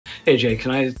Hey Jay, can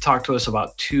I talk to us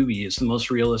about Tubi? It's the most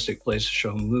realistic place to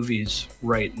show movies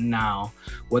right now.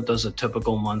 What does a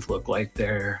typical month look like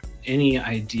there? Any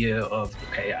idea of the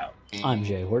payout? I'm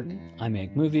Jay Horton. I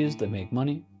make movies that make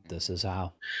money. This is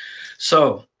how.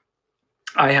 So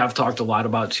I have talked a lot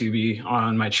about Tubi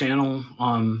on my channel.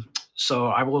 So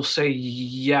I will say,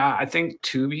 yeah, I think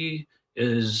Tubi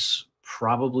is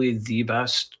probably the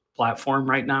best platform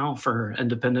right now for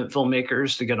independent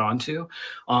filmmakers to get onto.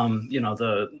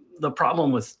 The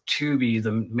problem with Tubi,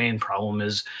 the main problem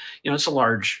is, it's a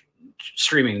large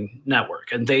streaming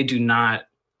network, and they do not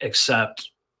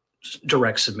accept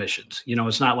direct submissions.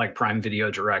 It's not like Prime Video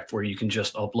Direct where you can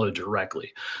just upload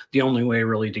directly. The only way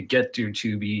really to get through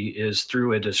Tubi is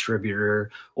through a distributor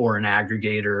or an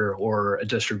aggregator or a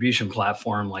distribution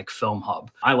platform like FilmHUB.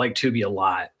 I like Tubi a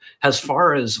lot. As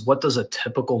far as what does a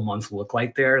typical month look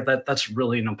like there, that's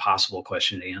really an impossible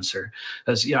question to answer.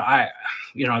 Because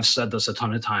I've said this a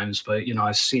ton of times, but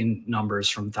I've seen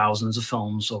numbers from thousands of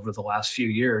films over the last few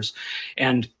years,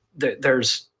 and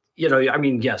there's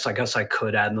yes, I guess I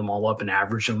could add them all up and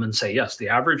average them and say, yes, the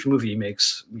average movie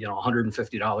makes,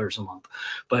 $150 a month.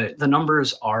 But the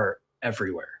numbers are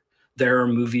everywhere. There are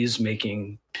movies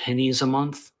making pennies a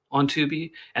month on Tubi,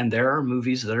 and there are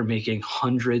movies that are making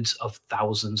hundreds of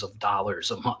thousands of dollars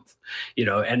a month,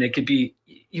 and you could be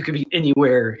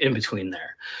anywhere in between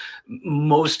there.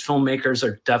 Most filmmakers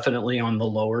are definitely on the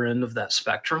lower end of that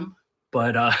spectrum,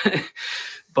 but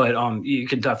you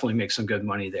can definitely make some good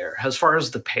money there. As far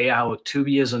as the payout,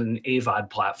 Tubi is an AVOD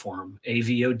platform,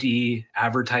 AVOD,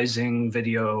 advertising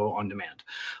video on demand.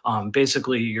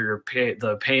 Basically,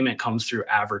 the payment comes through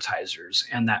advertisers,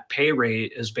 and that pay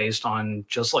rate is based on,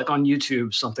 just like on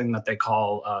YouTube, something that they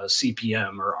call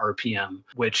CPM or RPM,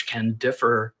 which can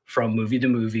differ from movie to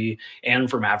movie and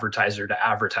from advertiser to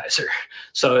advertiser.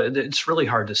 So it's really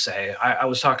hard to say. I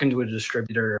was talking to a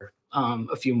distributor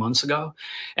a few months ago,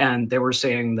 and they were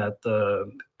saying that the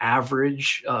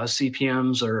average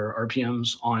CPMs or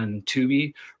RPMs on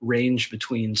Tubi range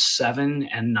between $7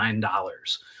 and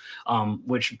 $9,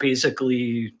 which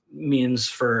basically means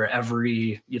for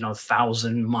every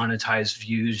 1,000 monetized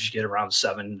views, you get around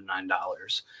 $7 to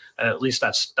 $9. At least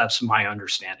that's my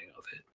understanding